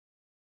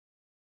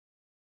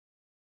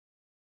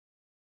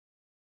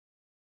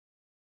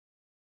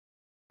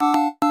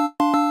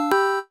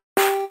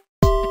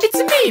It's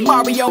me,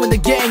 Mario in the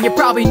gang. You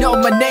probably know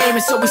my name,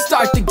 and so we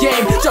start the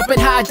game. Jumping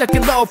high,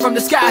 ducking low, from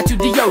the sky to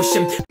the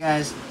ocean.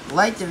 Guys,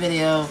 like the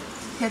video,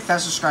 hit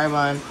that subscribe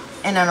button,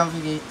 and I don't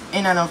forget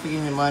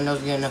the button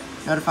to get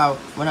notified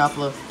when I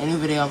upload a new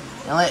video.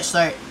 And let's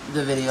start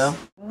the video.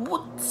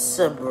 What's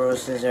up,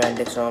 bros? This is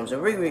Dick's Arms,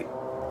 and we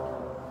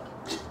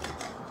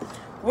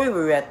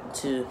react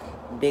to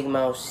Big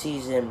Mouth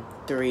Season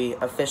 3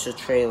 official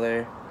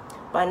trailer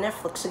by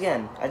Netflix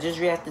again. I just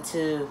reacted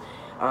to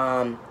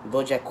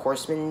BoJack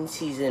Horseman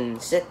Season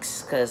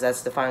 6, because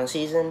that's the final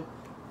season.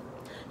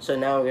 So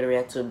now we're going to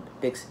react to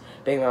Big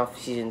Mouth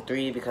Season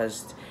 3,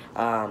 because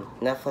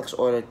Netflix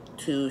ordered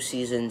 2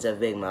 seasons of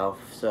Big Mouth.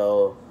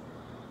 So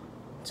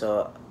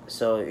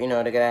you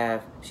know, they're going to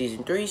have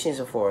Season 3,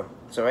 Season 4.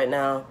 So right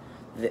now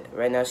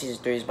Season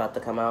 3 is about to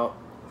come out.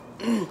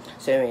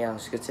 So anyway,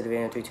 let's get to the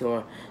video. 3, 2,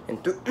 1,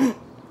 and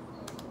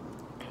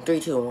 3,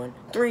 2, 1,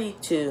 3,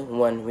 2,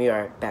 1. We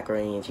are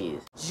macaroni and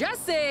cheese.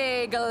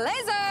 Jesse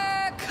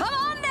Glazer, come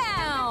on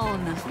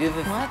down. Do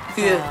the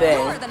You're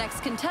thing. the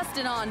next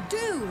contestant on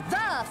Do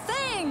the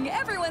Thing,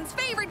 everyone's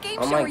favorite game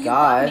Oh show my where you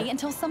God. run me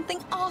until something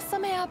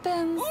awesome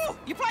happens. Ooh,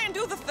 you playing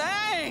Do the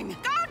Thing?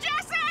 Go,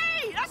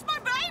 Jesse! That's my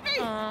baby!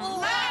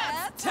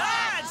 Let's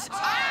touch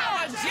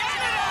our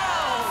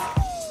genitals!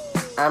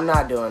 I'm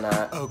not doing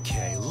that.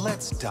 Okay,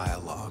 let's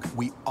dialogue.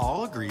 We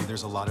all agree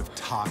there's a lot of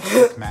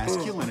toxic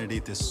masculinity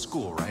at this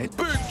school, right?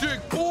 Big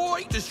dick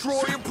boy,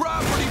 destroying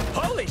property.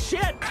 Holy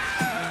shit!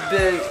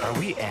 Big. Are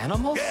we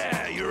animals?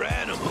 Yeah, you're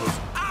animals.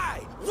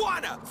 I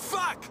wanna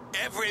fuck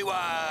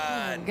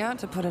everyone. Got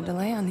to put a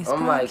delay on these Oh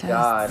my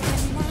God.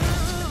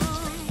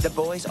 The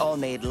boys all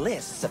made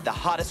lists of the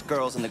hottest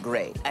girls in the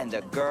grade, and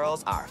the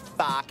girls are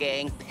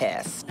fucking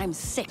pissed. I'm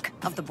sick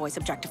of the boys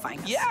objectifying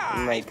us. Yeah, Oh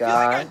my I feel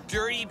like a God.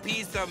 dirty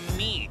piece of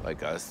meat.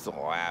 Like a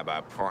slab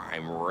of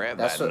prime rib.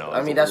 That's that what- knows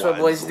I mean, that's what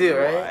what's boys do,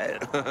 right?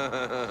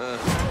 what.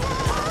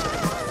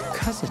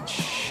 Cousin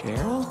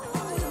Cheryl?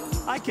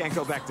 I can't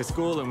go back to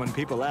school, and when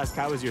people ask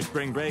how was your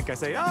spring break, I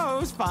say, oh,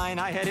 it was fine,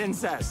 I had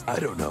incest. I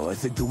don't know. I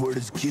think the word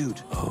is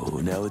cute. Oh,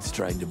 now it's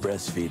trying to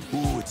breastfeed.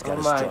 Ooh, it's got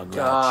Oh a my strong latch.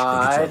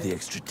 God. I think it's all the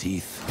extra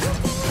teeth.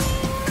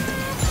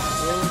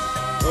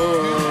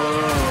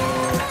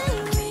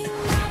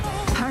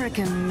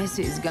 Hurricane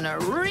Missy's gonna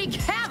wreak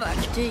havoc.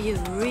 Do you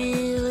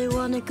really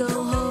want to go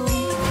home?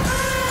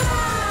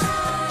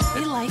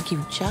 We like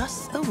you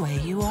just the way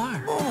you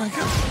are. Oh my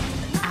God.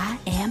 I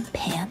am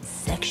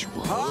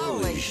pansexual.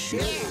 Holy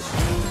shit.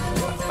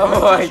 Oh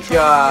my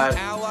God.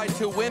 Ally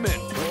to women.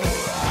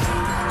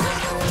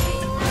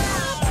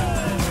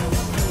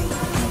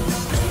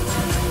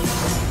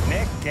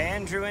 Nick,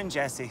 Andrew, and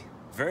Jesse.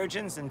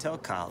 Virgins until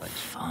college.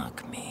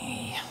 Fuck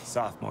me.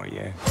 Sophomore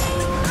year.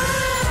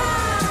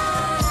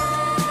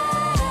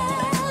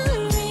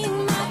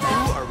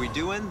 Who are we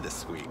doing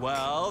this week?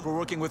 Well, we're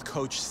working with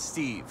Coach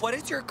Steve. What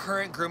is your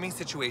current grooming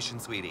situation,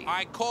 sweetie?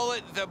 I call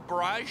it the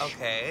brush.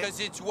 Okay. Because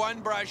it's one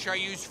brush I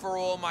use for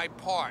all my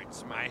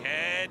parts. My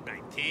head, my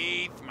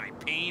teeth, my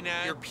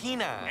peanut. Your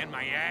peanut. And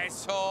my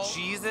asshole.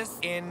 Jesus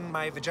in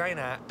my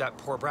vagina, that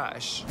poor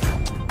brush.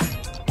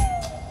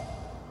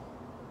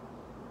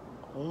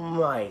 Oh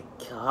my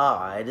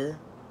God.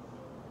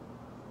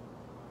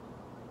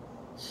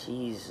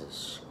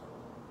 Jesus.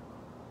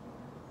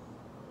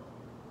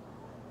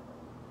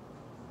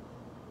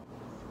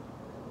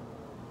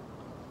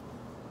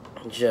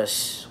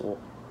 Just wow.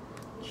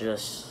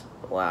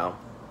 Wow.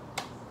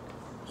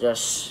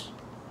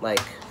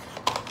 Like,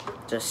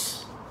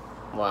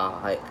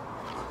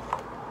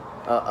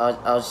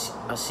 I'll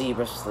see you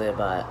brushes later.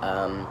 But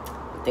I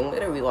think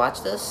later we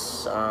watch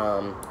this.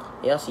 Yeah,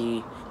 I'll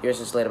see yours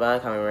just later. Bye.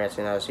 Comment, rant,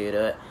 and I'll see you do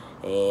it.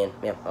 And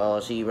yeah,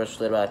 I'll see you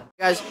brushes later. Bye.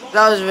 Guys,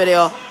 that was the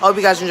video. I hope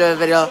you guys enjoyed the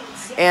video,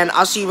 and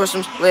I'll see you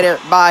brushes later.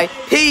 Bye.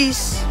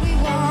 Peace.